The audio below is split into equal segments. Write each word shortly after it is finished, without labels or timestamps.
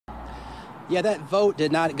Yeah, that vote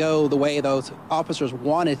did not go the way those officers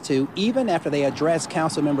wanted to, even after they addressed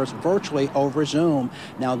council members virtually over Zoom.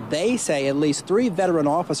 Now, they say at least 3 veteran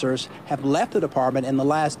officers have left the department in the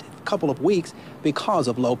last couple of weeks because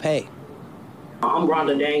of low pay. I'm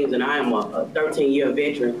Rhonda Daines, and I am a 13-year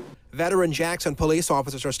veteran. Veteran Jackson police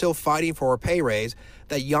officers are still fighting for a pay raise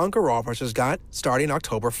that younger officers got starting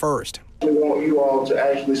October 1st. We want you all to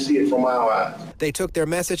actually see it from our eyes. They took their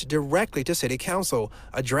message directly to City Council,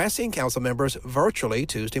 addressing council members virtually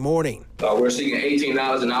Tuesday morning. We're seeking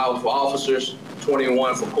 $18 an hour for officers,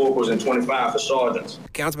 $21 for corporals, and $25 for sergeants.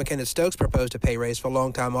 Councilman Kenneth Stokes proposed a pay raise for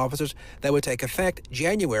longtime officers that would take effect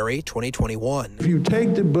January 2021. If you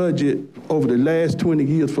take the budget over the last 20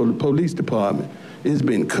 years for the police department, it's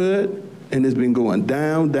been cut and it's been going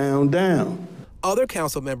down, down, down. Other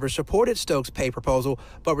council members supported Stokes' pay proposal,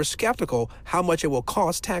 but were skeptical how much it will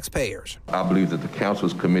cost taxpayers. I believe that the council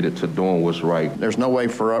is committed to doing what's right. There's no way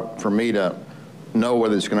for me to know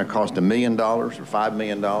whether it's going to cost $1 million or $5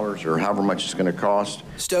 million or however much it's going to cost.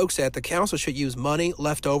 Stokes said the council should use money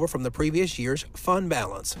left over from the previous year's fund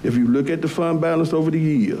balance. If you look at the fund balance over the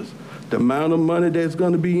years, the amount of money that's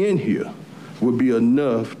going to be in here would be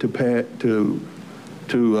enough to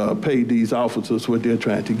pay these officers what they're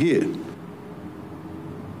trying to get.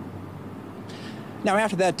 Now,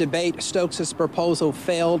 after that debate, Stokes' proposal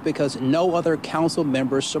failed because no other council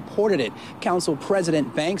members supported it. Council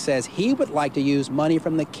President Banks says he would like to use money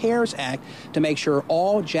from the CARES Act to make sure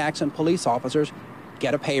all Jackson police officers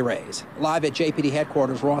get a pay raise. Live at JPD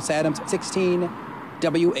headquarters, Ross Adams, 16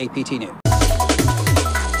 WAPT News.